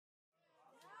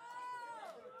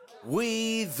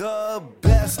We the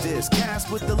bestest, cast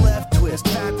with the left twist,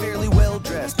 fat, fairly well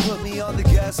dressed. Put me on the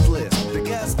guest list, the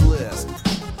guest list.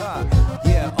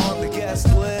 Yeah, on the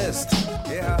guest list.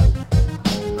 Yeah.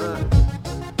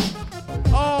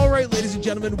 All right, ladies and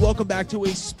gentlemen, welcome back to a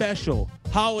special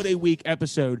holiday week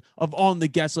episode of On the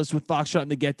Guest List with Foxtrot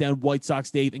and the Get Down, White Sox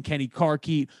Dave, and Kenny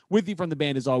Carkeet. With you from the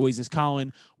band, as always, is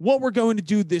Colin. What we're going to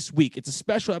do this week, it's a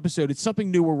special episode. It's something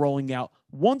new we're rolling out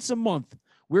once a month.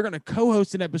 We're going to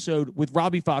co-host an episode with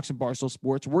Robbie Fox and Barstool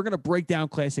Sports. We're going to break down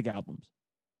classic albums.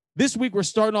 This week, we're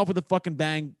starting off with a fucking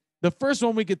bang. The first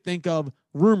one we could think of,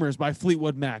 Rumors by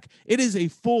Fleetwood Mac. It is a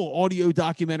full audio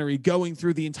documentary going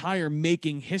through the entire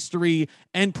making, history,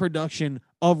 and production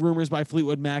of Rumors by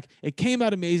Fleetwood Mac. It came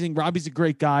out amazing. Robbie's a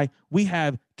great guy. We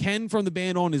have Ken from the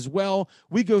band on as well.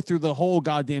 We go through the whole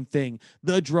goddamn thing.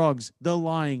 The drugs, the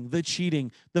lying, the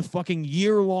cheating, the fucking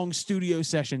year-long studio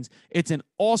sessions. It's an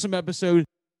awesome episode.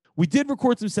 We did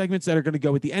record some segments that are going to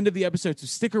go at the end of the episode, so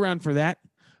stick around for that.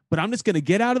 But I'm just going to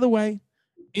get out of the way,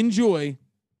 enjoy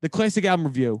the classic album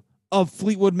review of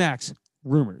Fleetwood Mac's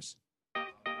Rumors.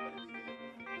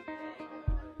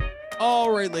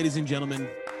 All right, ladies and gentlemen,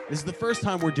 this is the first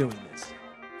time we're doing this.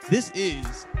 This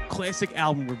is classic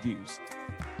album reviews.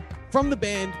 From the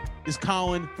band is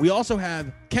Colin. We also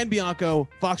have Ken Bianco,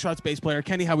 Foxtrot's bass player.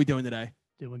 Kenny, how we doing today?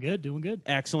 Doing good.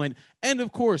 Excellent. And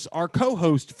of course, our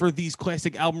co-host for these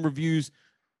classic album reviews,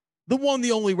 the one,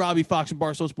 the only Robbie Fox from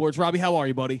Barstool Sports. Robbie, how are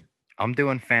you, buddy? I'm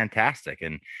doing fantastic.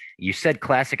 And you said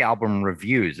classic album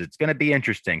reviews. It's going to be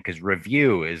interesting because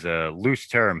review is a loose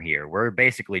term here. We're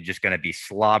basically just going to be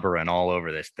slobbering all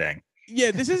over this thing. Yeah,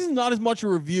 this is not as much a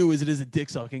review as it is a dick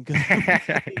sucking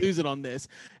because lose it on this.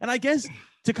 And I guess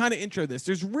to kind of intro this,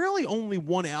 there's really only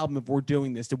one album if we're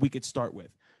doing this that we could start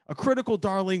with. A critical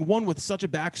darling, one with such a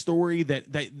backstory that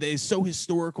is so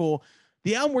historical.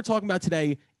 The album we're talking about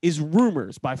today is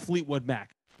Rumors by Fleetwood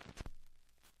Mac.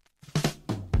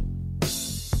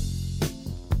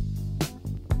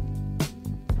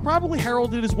 Probably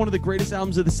heralded as one of the greatest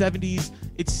albums of the 70s.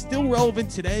 It's still relevant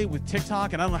today with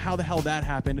TikTok, and I don't know how the hell that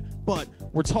happened, but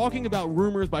we're talking about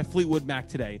Rumors by Fleetwood Mac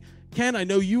today. Ken, I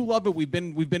know you love it. We've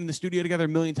been in the studio together a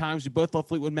million times. We both love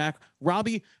Fleetwood Mac.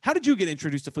 Robbie, how did you get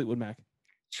introduced to Fleetwood Mac?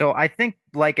 So I think,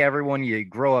 like everyone, you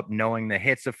grow up knowing the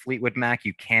hits of Fleetwood Mac.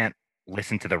 You can't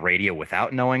listen to the radio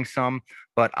without knowing some.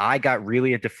 But I got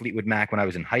really into Fleetwood Mac when I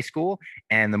was in high school,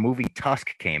 and the movie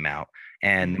Tusk came out.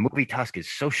 And the movie Tusk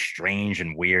is so strange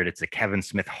and weird. It's a Kevin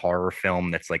Smith horror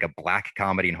film that's like a black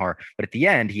comedy and horror. But at the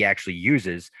end, he actually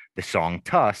uses the song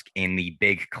Tusk in the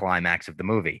big climax of the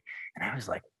movie. And I was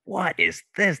like, what is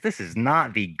this? This is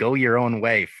not the go your own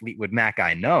way Fleetwood Mac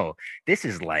I know. This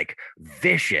is like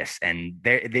vicious and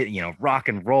rock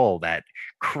and roll, that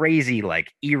crazy,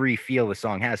 like eerie feel the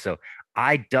song has. So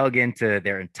I dug into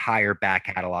their entire back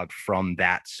catalog from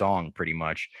that song pretty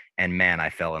much. And man,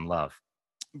 I fell in love.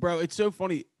 Bro, it's so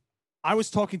funny. I was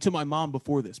talking to my mom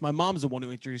before this. My mom's the one who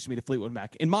introduced me to Fleetwood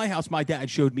Mac. In my house, my dad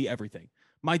showed me everything.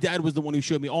 My dad was the one who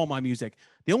showed me all my music.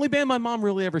 The only band my mom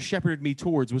really ever shepherded me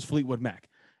towards was Fleetwood Mac.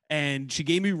 And she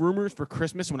gave me Rumors for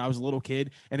Christmas when I was a little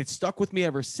kid, and it's stuck with me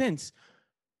ever since.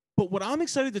 But what I'm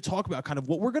excited to talk about, kind of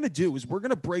what we're going to do, is we're going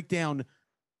to break down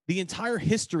the entire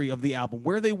history of the album,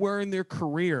 where they were in their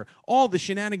career, all the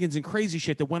shenanigans and crazy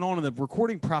shit that went on in the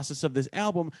recording process of this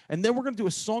album. And then we're going to do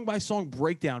a song-by-song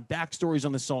breakdown, backstories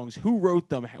on the songs, who wrote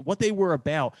them, what they were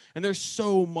about. And there's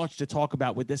so much to talk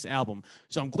about with this album.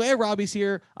 So I'm glad Robbie's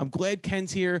here. I'm glad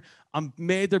Ken's here. I'm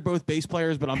mad they're both bass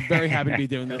players, but I'm very happy to be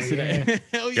doing this today.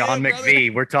 Hell John yeah,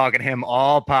 McVie, we're talking him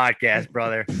all podcast,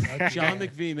 brother. John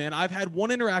McVie, man. I've had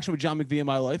one interaction with John McVie in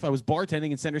my life. I was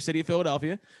bartending in Center City,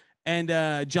 Philadelphia. And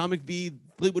John McVie,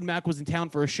 Fleetwood Mac was in town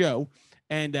for a show.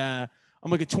 And I'm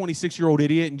like a 26-year-old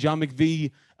idiot. And John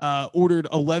McVie ordered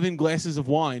 11 glasses of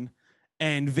wine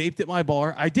and vaped at my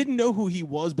bar. I didn't know who he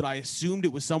was, but I assumed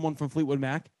it was someone from Fleetwood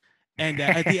Mac. And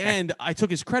at the end, I took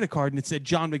his credit card and it said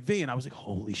John McVie. And I was like,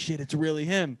 holy shit, it's really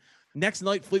him. Next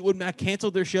night, Fleetwood Mac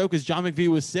canceled their show because John McVie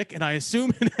was sick. And I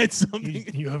assume it had something.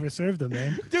 You overserved him,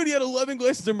 man. Dude, he had 11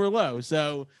 glasses of Merlot.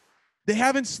 So they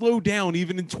haven't slowed down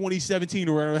even in 2017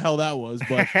 or whatever the hell that was.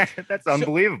 But that's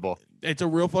unbelievable. It's a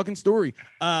real fucking story.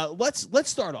 Let's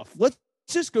start off. Let's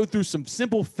just go through some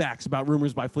simple facts about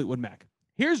Rumors by Fleetwood Mac.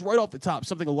 Here's right off the top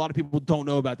something a lot of people don't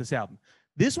know about this album.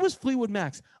 This was Fleetwood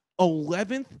Mac's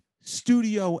 11th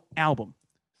studio album.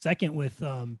 Second with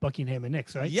Buckingham and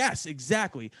Nicks, right? Yes,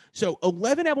 exactly. So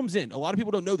 11 albums in. A lot of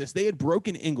people don't know this. They had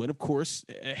broken England. Of course,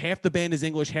 half the band is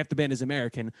English, half the band is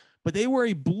American. But they were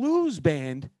a blues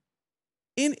band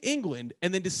in England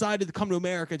and then decided to come to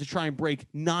America to try and break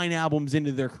 9 albums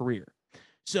into their career.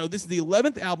 So this is the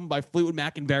 11th album by Fleetwood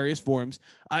Mac in various forms.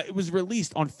 It was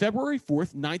released on February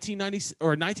 4th,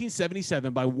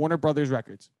 1977 by Warner Brothers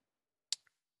Records.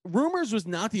 Rumors was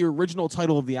not the original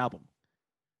title of the album.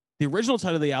 The original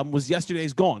title of the album was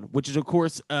Yesterday's Gone, which is, of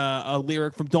course, a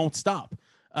lyric from Don't Stop,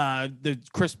 the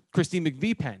Christine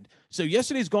McVie penned. So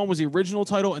Yesterday's Gone was the original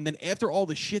title, and then after all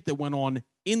the shit that went on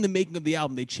in the making of the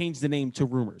album, they changed the name to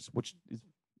Rumors, which is,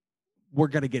 we're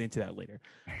going to get into that later.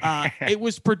 It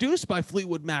was produced by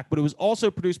Fleetwood Mac, but it was also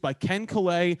produced by Ken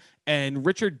Calais and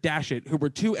Richard Dashit, who were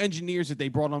two engineers that they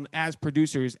brought on as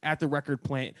producers at the record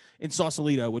plant in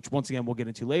Sausalito, which once again we'll get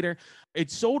into later.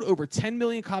 It sold over 10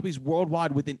 million copies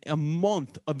worldwide within a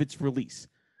month of its release.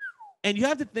 And you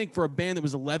have to think, for a band that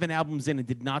was 11 albums in and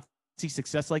did not see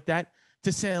success like that,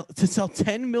 to sell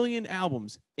 10 million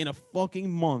albums in a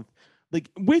fucking month. Like,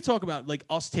 we talk about, like,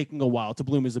 us taking a while to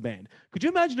bloom as a band. Could you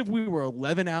imagine if we were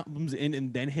 11 albums in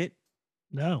and then hit?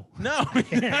 No.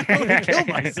 I would kill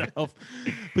myself.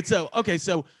 But so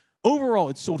overall,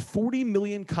 it sold 40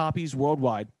 million copies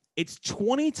worldwide. It's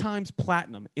 20 times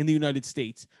platinum in the United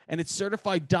States, and it's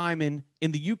certified diamond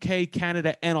in the UK,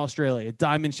 Canada, and Australia.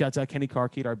 Diamond, shouts out Kenny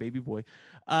Carkeet, our baby boy.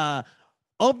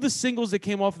 Of the singles that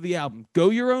came off of the album,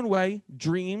 Go Your Own Way,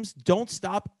 Dreams, Don't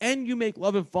Stop, and You Make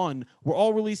Love and Fun were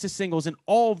all released as singles, and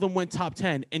all of them went top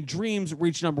 10, and Dreams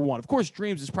reached number 1. Of course,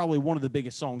 Dreams is probably one of the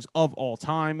biggest songs of all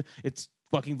time. It's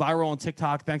fucking viral on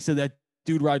TikTok thanks to that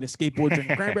dude riding a skateboard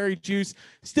drinking cranberry juice.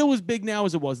 Still as big now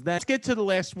as it was then. Let's get to the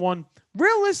last one.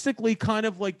 Realistically, kind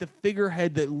of like the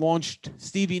figurehead that launched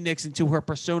Stevie Nicks into her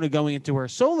persona going into her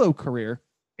solo career.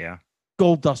 Yeah.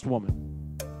 Gold Dust Woman.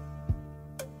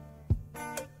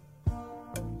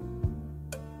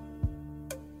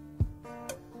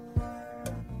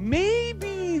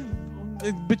 Maybe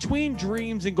between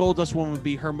Dreams and Gold Dust Woman would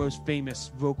be her most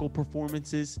famous vocal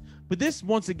performances. But this,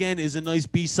 once again, is a nice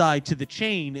B-side to The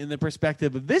Chain in the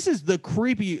perspective of this is the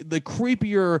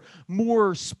creepier,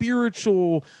 more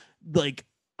spiritual, like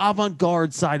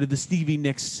avant-garde side of the Stevie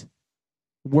Nicks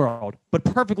world, but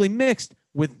perfectly mixed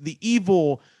with the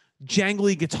evil,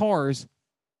 jangly guitars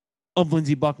of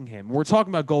Lindsey Buckingham. We're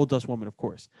talking about Gold Dust Woman, of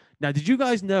course. Now, did you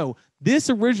guys know this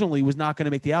originally was not going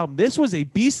to make the album? This was a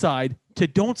B-side to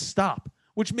Don't Stop,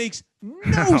 which makes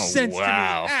no sense to me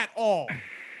at all.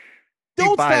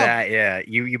 You buy that, yeah.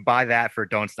 You buy that for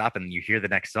Don't Stop, and you hear the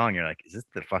next song, you're like, is this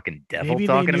the fucking devil Maybe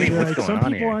talking to me? What's like, going some on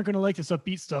people here? aren't going to like this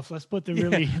upbeat stuff. Let's put the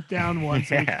really down one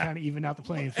so we can kind of even out the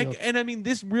playing field. And I mean,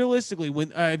 this realistically,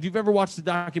 when if you've ever watched the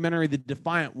documentary, The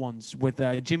Defiant Ones, with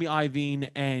Jimmy Iovine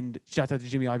and shout out to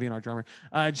Jimmy Iovine, our drummer,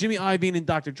 Jimmy Iovine and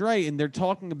Dr. Dre, and they're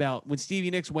talking about when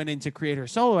Stevie Nicks went in to create her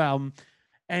solo album.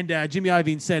 And Jimmy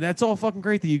Iovine said, that's all fucking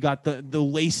great that you got the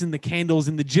lace and the candles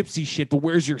and the gypsy shit, but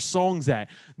where's your songs at?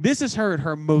 This is her at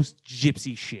her most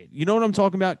gypsy shit. You know what I'm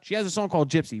talking about? She has a song called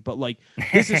Gypsy, but like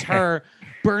this is her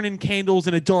burning candles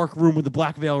in a dark room with a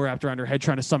black veil wrapped around her head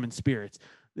trying to summon spirits.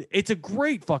 It's a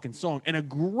great fucking song and a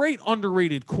great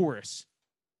underrated chorus.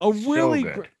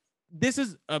 This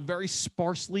is a very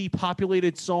sparsely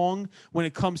populated song when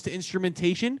it comes to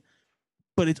instrumentation,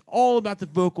 but it's all about the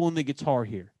vocal and the guitar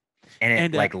here.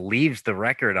 And it leaves the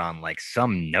record on like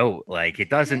some note. Like it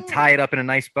doesn't tie it up in a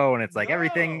nice bow, and it's like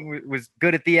everything was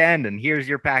good at the end, and here's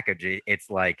your package. It's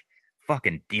like,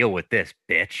 fucking deal with this,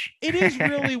 bitch. It is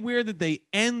really weird that they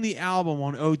end the album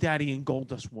on Oh Daddy and Gold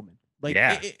Dust Woman. Like,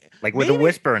 yeah, like with a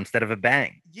whisper instead of a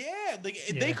bang. Yeah,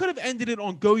 they could have ended it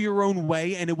on Go Your Own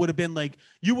Way, and it would have been like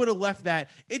you would have left that.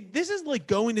 This is like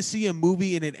going to see a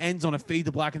movie and it ends on a fade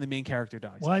to black and the main character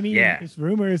dies. Well, I mean, it's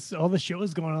rumors, all the shit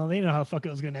was going on. They didn't know how the fuck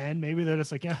it was going to end. Maybe they're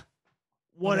just like, yeah,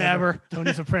 whatever.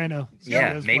 Tony Soprano.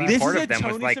 Maybe this part is of them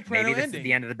was like, Soprano maybe this ending. is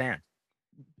the end of the band.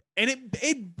 And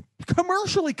it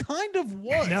commercially kind of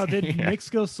was. Now, did Nicks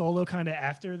go solo kind of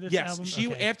after this album?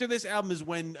 Yes, after this album is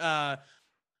when.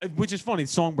 Which is funny.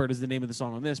 Songbird is the name of the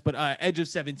song on this, but Edge of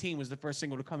 17 was the first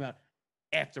single to come out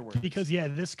afterwards. Because,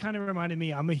 this kind of reminded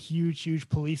me, I'm a huge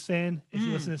Police fan. If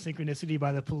you listen to Synchronicity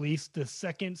by the Police, the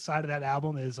second side of that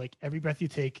album is like Every Breath You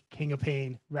Take, King of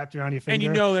Pain, wrapped around your finger. And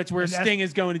you know that's where Sting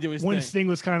is going to do his thing. When Sting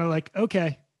was kind of like,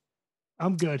 okay,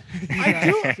 I'm good.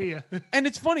 I do. And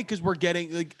it's funny because we're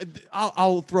getting like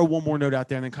I'll throw one more note out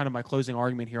there and then kind of my closing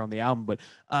argument here on the album.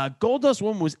 But Gold Dust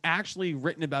Woman was actually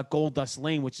written about Gold Dust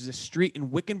Lane, which is a street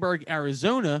in Wickenburg,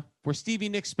 Arizona, where Stevie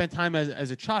Nicks spent time as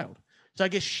a child. So I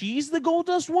guess she's the Gold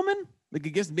Dust Woman. Like I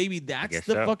guess maybe that's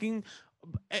fucking.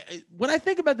 When I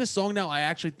think about this song now, I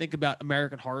actually think about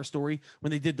American Horror Story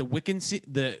when they did the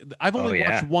Wiccan. I've only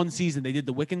watched one season. They did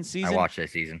the Wiccan season. I watched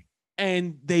that season.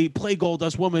 And they play Gold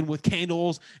Dust Woman with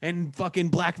candles and fucking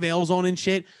black veils on and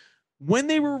shit. When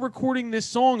they were recording this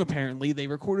song, apparently, they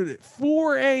recorded at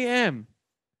 4 a.m.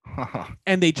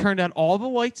 and they turned out all the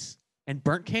lights and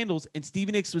burnt candles, and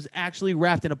Stevie Nicks was actually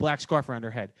wrapped in a black scarf around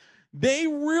her head. They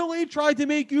really tried to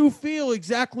make you feel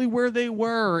exactly where they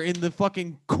were in the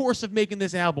fucking course of making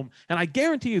this album. And I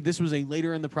guarantee you this was a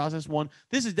later in the process one.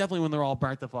 This is definitely when they're all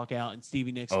burnt the fuck out and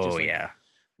Stevie Nicks just like,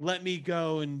 let me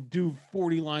go and do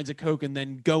 40 lines of coke and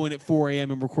then go in at 4 a.m.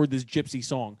 and record this gypsy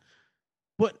song.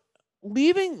 But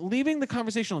leaving the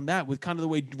conversation on that with kind of the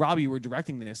way Robbie were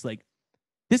directing this, like,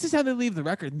 this is how they leave the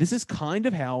record. This is kind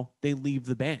of how they leave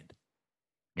the band.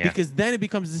 Yeah. Because then it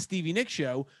becomes the Stevie Nicks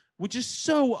show, which is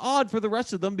so odd for the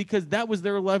rest of them because that was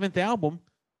their 11th album.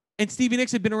 And Stevie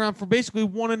Nicks had been around for basically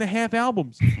 1.5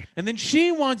 albums. And then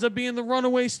she winds up being the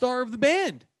runaway star of the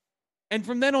band. And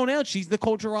from then on out, she's the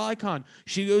cultural icon.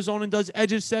 She goes on and does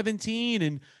Edge of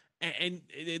 17. And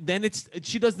then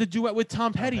she does the duet with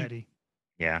Tom Petty.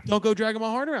 Yeah. Don't Go Dragging My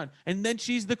Heart Around. And then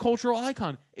she's the cultural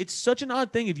icon. It's such an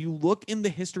odd thing. If you look in the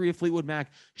history of Fleetwood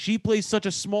Mac, she plays such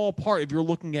a small part if you're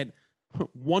looking at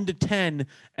 1 to 10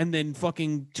 and then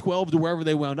fucking 12 to wherever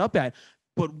they wound up at.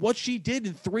 But what she did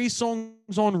in 3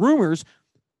 songs on Rumors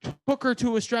took her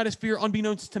to a stratosphere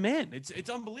unbeknownst to man. It's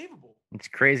unbelievable. It's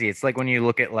crazy. It's like when you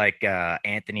look at like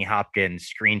Anthony Hopkins'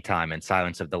 screen time in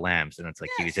Silence of the Lambs, and it's like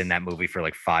he was in that movie for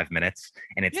like 5 minutes,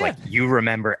 and it's like you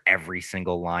remember every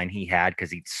single line he had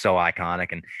because he's so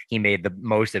iconic, and he made the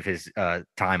most of his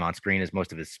time on screen as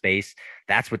most of his space.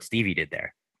 That's what Stevie did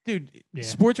there. Dude,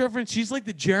 Sports Reference, she's like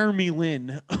the Jeremy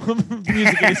Lin of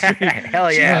music industry.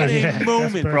 Hell yeah. She had a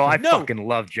moment. Bro, I fucking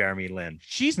love Jeremy Lin.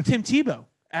 She's Tim Tebow.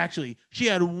 Actually, she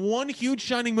had one huge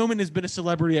shining moment and has been a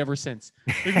celebrity ever since.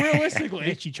 Like, realistically.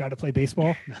 Did she try to play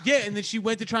baseball? Yeah, and then she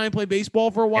went to try and play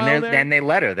baseball for a while. And then they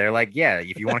let her. They're like, yeah,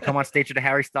 if you want to come on stage at the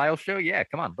Harry Styles show, yeah,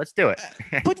 come on, let's do it.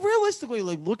 But realistically,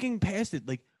 like looking past it,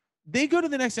 like they go to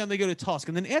the next time, they go to Tusk.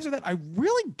 And then after that, I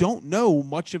really don't know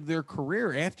much of their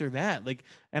career after that. Like,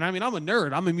 and I mean, I'm a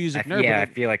nerd. I'm a music nerd. Yeah, I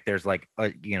feel like there's like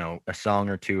a song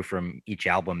or two from each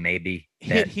album, maybe.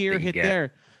 Hit here, hit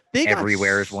there.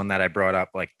 Everywhere is one that I brought up.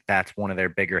 Like that's one of their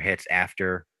bigger hits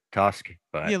after Tusk.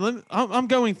 But yeah, I'm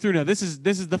going through now. This is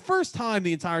the first time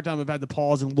the entire time I've had to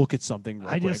pause and look at something.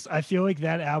 I feel like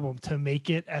that album, to make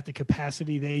it at the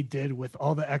capacity they did with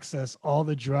all the excess, all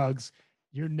the drugs,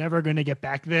 you're never going to get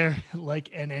back there like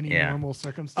in any normal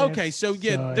circumstance. Okay, so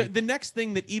the next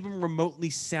thing that even remotely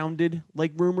sounded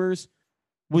like Rumors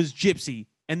was Gypsy,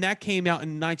 and that came out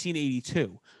in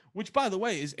 1982. Which, by the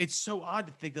way, it's so odd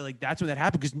to think that like that's when that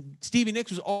happened because Stevie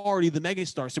Nicks was already the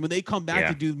megastar. So when they come back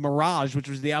to do Mirage, which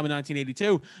was the album in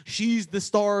 1982, she's the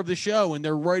star of the show, and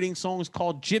they're writing songs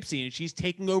called Gypsy, and she's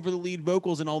taking over the lead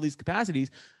vocals in all these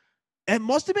capacities. It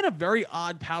must have been a very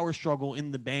odd power struggle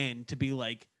in the band to be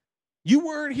like, you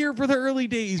weren't here for the early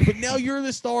days, but now you're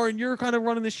the star and you're kind of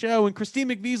running the show. And Christine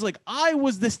McVie's like, I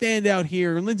was the standout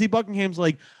here, and Lindsey Buckingham's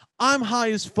like, I'm high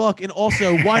as fuck, and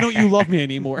also, why don't you love me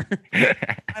anymore? I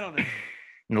don't know.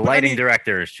 And the lighting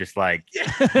director is just like...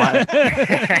 The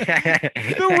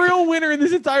real winner in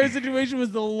this entire situation was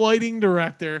the lighting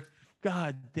director.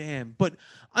 God damn. But,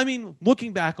 I mean,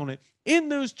 looking back on it, in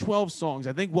those 12 songs,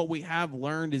 I think what we have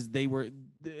learned is they were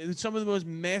some of the most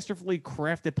masterfully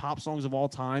crafted pop songs of all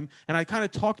time. And I kind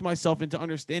of talked myself into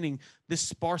understanding the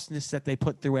sparseness that they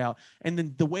put throughout, and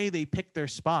then the way they picked their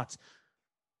spots.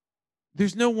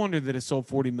 There's no wonder that it sold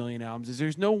 40 million albums.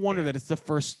 There's no wonder that it's the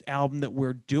first album that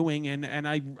we're doing. And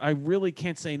I really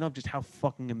can't say enough just how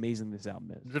fucking amazing this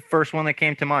album is. The first one that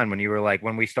came to mind when you were like,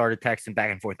 when we started texting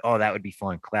back and forth, oh, that would be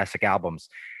fun. Classic albums.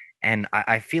 And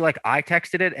I feel like I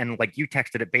texted it and like you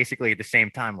texted it basically at the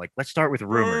same time. Like, let's start with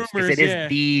Rumors. Because it is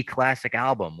the classic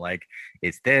album. Like,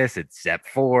 it's this, it's Zep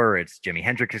 4, it's Jimi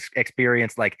Hendrix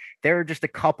Experience. Like, there are just a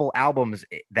couple albums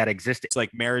that exist. It's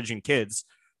like Marriage and Kids.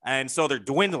 And so they're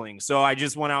dwindling. So I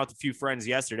just went out with a few friends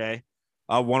yesterday,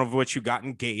 one of which who got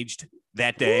engaged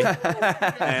that day.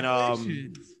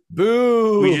 And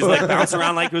boo! We just like bounced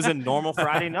around like it was a normal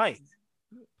Friday night.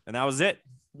 And that was it.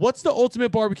 What's the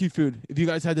ultimate barbecue food if you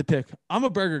guys had to pick? I'm a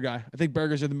burger guy. I think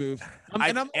burgers are the move.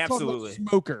 I'm not absolutely talking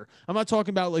about smoker. I'm not talking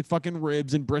about like fucking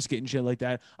ribs and brisket and shit like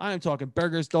that. I am talking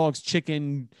burgers, dogs,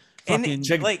 chicken, fucking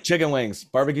chicken wings,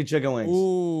 barbecue chicken wings.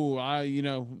 Ooh,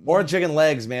 or chicken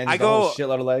legs, man. Just a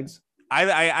shitload of legs.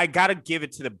 I gotta give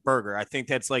it to the burger. I think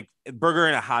that's like a burger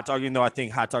and a hot dog, even though I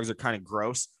think hot dogs are kind of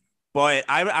gross. But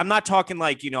I'm not talking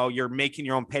like, you're making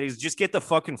your own patties. Just get the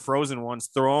fucking frozen ones,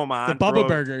 throw them on. The Bubba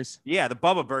burgers. Yeah, the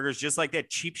Bubba burgers, just like that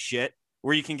cheap shit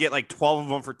where you can get like 12 of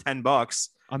them for $10.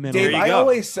 I'm in. Dave, I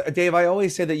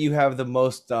always say that you have the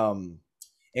most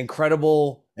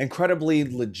incredibly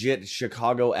legit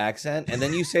Chicago accent, and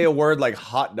then you say a word like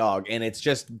hot dog, and it's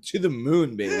just to the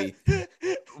moon, baby.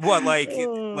 What, like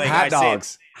Hot I dogs.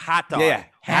 say hot dog. Yeah,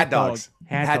 Hat hot dogs.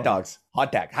 dog. Hot dogs.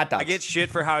 Hot dogs. I get shit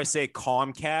for how I say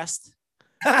Comcast.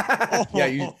 yeah,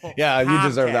 you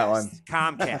deserve that one.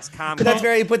 Comcast. But that's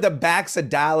where you put the backs of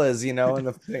dollars, and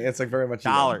the thing. It's like very much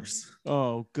dollars.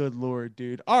 Oh, good Lord,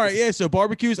 dude. All right. Yeah. So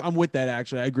barbecues, I'm with that.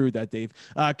 Actually, I agree with that, Dave.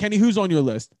 Kenny, who's on your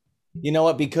list? You know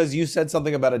what? Because you said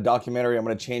something about a documentary, I'm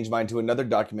going to change mine to another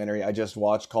documentary I just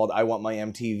watched called I Want My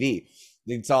MTV.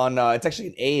 It's on, it's actually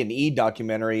an A&E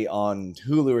documentary on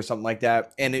Hulu or something like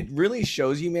that. And it really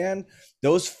shows you, man,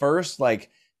 those first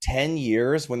 10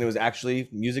 years when there was actually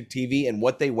music TV and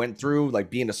what they went through, like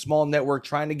being a small network,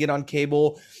 trying to get on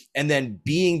cable, and then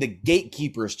being the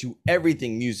gatekeepers to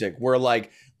everything music, where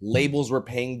labels were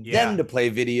paying them to play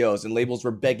videos and labels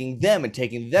were begging them and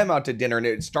taking them out to dinner. And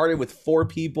it started with 4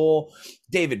 people.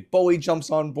 David Bowie jumps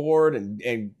on board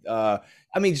and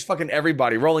I mean, just fucking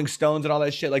everybody, Rolling Stones and all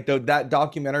that shit. That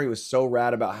documentary was so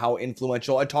rad about how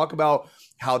influential. I talk about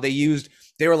how they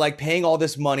were paying all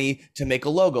this money to make a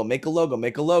logo. And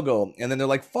then they're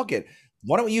like, fuck it.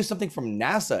 Why don't we use something from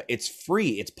NASA? It's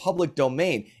free. It's public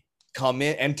domain. Come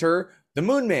in, enter the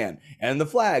Moon Man and the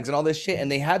flags and all this shit. And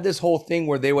they had this whole thing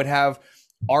where they would have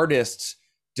artists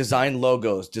design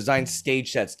logos, design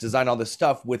stage sets, design all this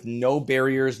stuff with no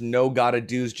barriers, no gotta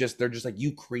do's. They're just like,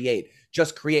 you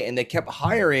just create. And they kept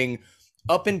hiring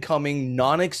up and coming,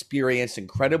 non-experienced,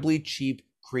 incredibly cheap,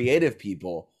 creative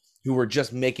people who were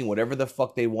just making whatever the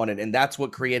fuck they wanted. And that's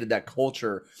what created that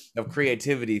culture of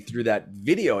creativity through that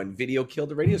video, and video killed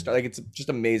the radio star. It's just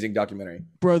amazing documentary.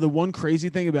 Bro, the one crazy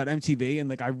thing about MTV,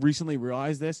 and I recently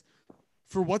realized this,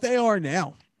 for what they are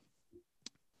now,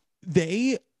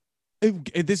 this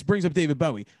brings up David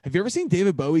Bowie. Have you ever seen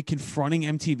David Bowie confronting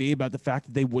MTV about the fact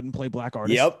that they wouldn't play black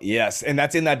artists? Yep. Yes. And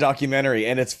that's in that documentary,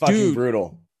 and it's fucking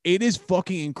brutal. It is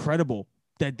fucking incredible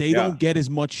that they don't get as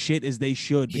much shit as they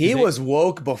should. He was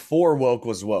woke before woke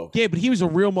was woke. Yeah, but he was a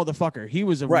real motherfucker. He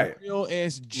was a real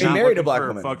ass. He married a black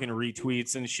woman. Fucking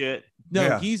retweets and shit.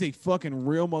 No, he's a fucking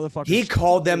real motherfucker. He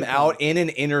called them out in an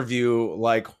interview,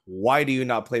 why do you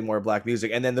not play more black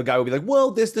music? And then the guy would be like, well,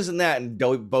 this and that. And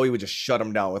Bowie would just shut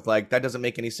him down with that doesn't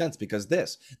make any sense because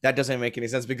this. That doesn't make any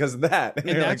sense because of that.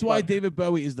 And that's why David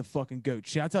Bowie is the fucking GOAT.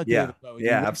 Shouts out David Bowie.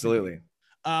 Yeah, absolutely.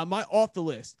 My off the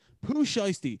list, Pooh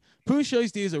Shiesty. Pooh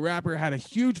Shiesty is a rapper, had a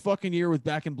huge fucking year with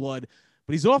Back in Blood,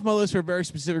 but he's off my list for a very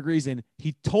specific reason.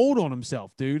 He told on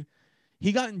himself, dude.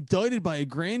 He got indicted by a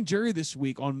grand jury this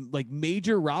week on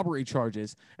major robbery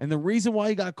charges. And the reason why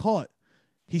he got caught,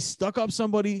 he stuck up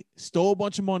somebody, stole a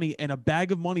bunch of money, and a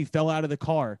bag of money fell out of the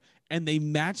car. And they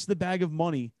matched the bag of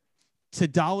money to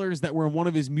dollars that were in one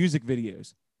of his music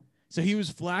videos. So he was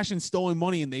flashing stolen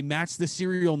money, and they matched the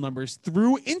serial numbers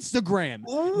through Instagram.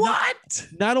 What?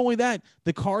 Not only that,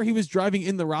 the car he was driving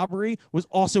in the robbery was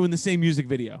also in the same music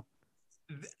video.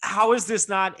 How is this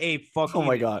not a fucking? Oh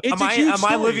my god! Am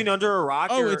I living under a rock?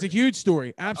 Oh, it's a huge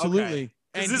story. Absolutely. Okay.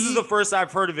 And this is the first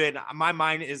I've heard of it. My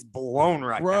mind is blown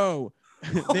right now. Bro,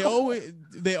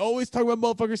 they always talk about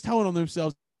motherfuckers telling on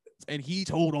themselves, and he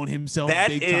told on himself.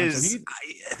 That is,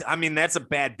 I mean, that's a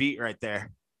bad beat right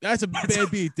there. That's a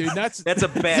bad beat, dude. That's a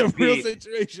bad beat. Real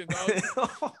situation,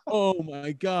 dog. Oh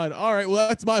my god. All right, well,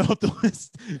 that's my off the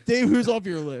list. Dave, who's off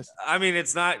your list? I mean,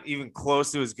 it's not even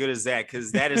close to as good as that,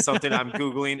 because that is something I'm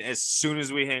Googling as soon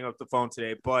as we hang up the phone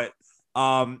today. But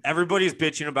everybody's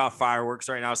bitching about fireworks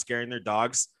right now, scaring their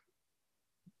dogs.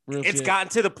 It's gotten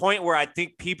to the point where I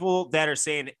think people that are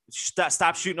saying,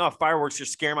 stop shooting off fireworks, you're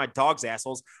scaring my dogs,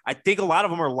 assholes. I think a lot of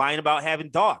them are lying about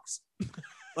having dogs.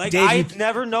 I've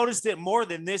never noticed it more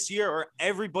than this year, or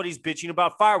everybody's bitching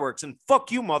about fireworks. And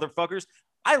fuck you, motherfuckers.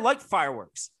 I like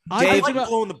fireworks. I like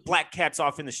blowing the black cats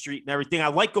off in the street and everything. I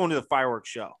like going to the fireworks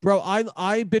show. Bro,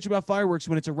 I bitch about fireworks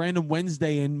when it's a random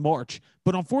Wednesday in March.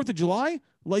 But on 4th of July,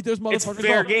 light those motherfuckers off. It's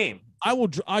fair off. game.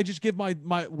 I just give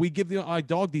we give my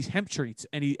dog these hemp treats,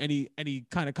 and he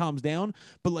kind of calms down.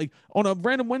 But on a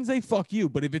random Wednesday, fuck you.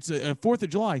 But if it's a 4th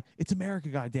of July, it's America,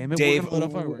 goddammit. Dave,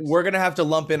 we're gonna have to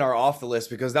lump in our off the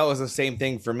list, because that was the same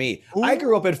thing for me. Ooh. I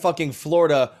grew up in fucking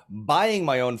Florida, buying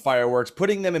my own fireworks,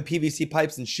 putting them in PVC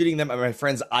pipes, and shooting them at my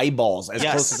friends' eyeballs as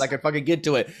close as I could fucking get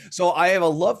to it. So I have a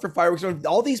love for fireworks.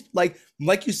 All these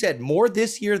like you said, more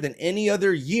this year than any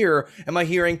other year. Am I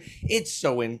hearing it's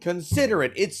so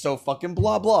inconsiderate? It's so fucking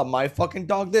blah blah. My fucking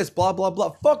dog this blah blah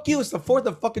blah. Fuck you. It's the 4th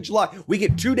of fucking July. We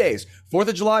get 2 days. 4th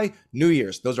of July, New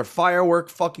Year's. Those are firework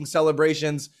fucking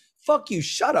celebrations. Fuck you.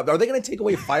 Shut up. Are they going to take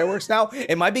away fireworks now?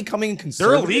 Am I becoming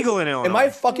conservative? They're illegal in Illinois. Am I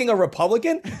fucking a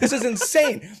Republican? This is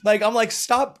insane. I'm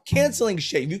stop canceling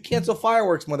shit. You cancel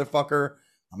fireworks, motherfucker.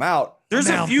 I'm out. There's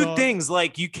Now, a few dog. things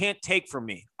like you can't take from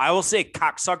me. I will say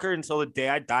cocksucker until the day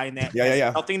I die, and that Yeah, has yeah.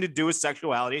 nothing to do with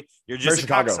sexuality. You're Very just a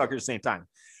Chicago. cocksucker at the same time.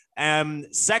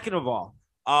 Second of all,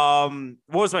 what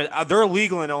was my? They're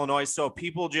illegal in Illinois, so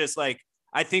people just like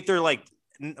I think they're like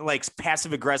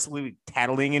passive aggressively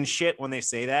tattling and shit when they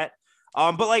say that.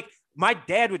 But like my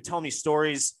dad would tell me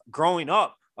stories growing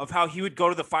up of how he would go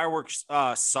to the fireworks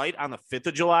site on the 5th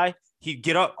of July. He'd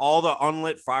get up all the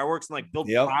unlit fireworks and like build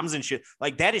Yep. bombs and shit.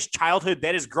 Like that is childhood.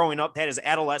 That is growing up. That is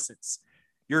adolescence.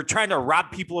 You're trying to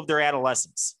rob people of their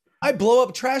adolescence. I blow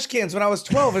up trash cans when I was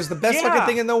 12. It's the best Yeah, fucking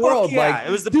thing in the fuck world. yeah. Like,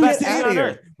 it was the dude, best get thing outta on here.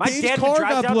 earth. My Dave's dad car would drive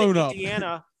got down blown to up.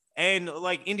 Indiana, and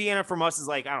like Indiana from us is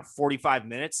like I don't know 45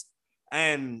 minutes,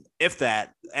 and if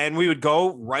that, and we would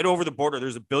go right over the border.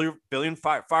 There's a billion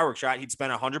fireworks shot. He'd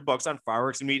spend $100 on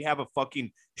fireworks, and we'd have a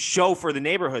fucking show for the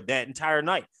neighborhood that entire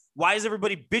night. Why is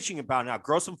everybody bitching about it now?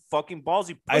 Grow some fucking balls,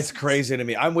 you pussies. it's crazy to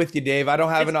me. I'm with you, Dave. I don't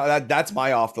have that's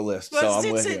my off the list. So I'm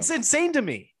with you. It's insane to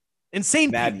me.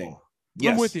 Insane Maddening. people.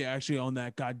 Yes. I'm with you actually on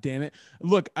that. God damn it.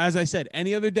 Look, as I said,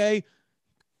 any other day,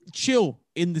 chill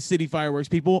in the city fireworks,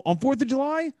 people. On 4th of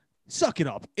July, suck it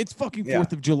up. It's fucking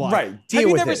 4th of July. Right. Have Deal you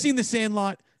with never it. seen The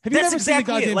Sandlot? Have you That's never seen the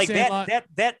exactly goddamn it. Like Sandlot?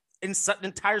 that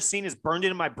entire scene is burned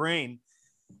into my brain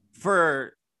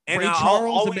for and Ray I'll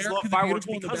Charles, always America love the fireworks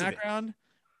Beautiful in the because of it. background.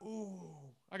 Ooh,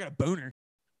 I got a boner.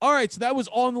 All right, so that was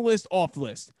on the list, off the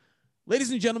list.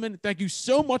 Ladies and gentlemen, thank you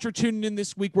so much for tuning in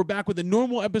this week. We're back with a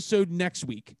normal episode next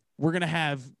week. We're going to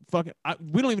have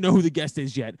we don't even know who the guest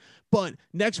is yet, but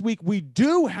next week we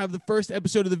do have the first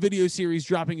episode of the video series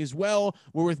dropping as well.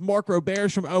 We're with Mark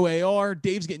Roberge from OAR.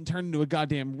 Dave's getting turned into a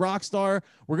goddamn rock star.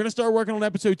 We're going to start working on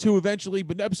episode 2 eventually,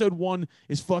 but episode 1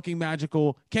 is fucking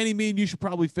magical. Kenny, me and you should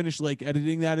probably finish like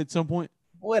editing that at some point.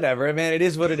 Whatever, man. It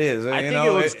is what it is. I You think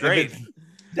know, it looks if great.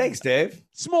 Thanks, Dave.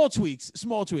 Small tweaks.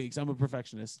 I'm a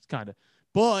perfectionist, kind of.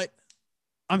 But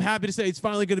I'm happy to say it's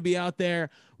finally going to be out there.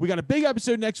 We got a big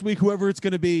episode next week, whoever it's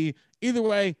going to be. Either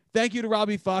way, thank you to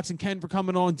Robbie Fox and Ken for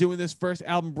coming on, doing this first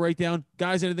album breakdown.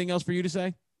 Guys, anything else for you to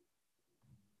say?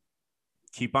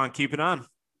 Keep on keeping on.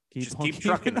 Just keep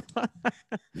trucking. on.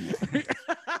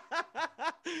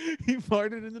 He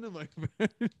farted into the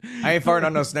microphone. I ain't farting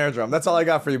on no snare drum. That's all I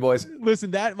got for you boys.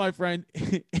 Listen, that, my friend,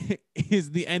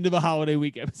 is the end of a holiday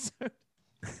week episode.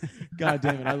 God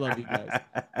damn it. I love you guys.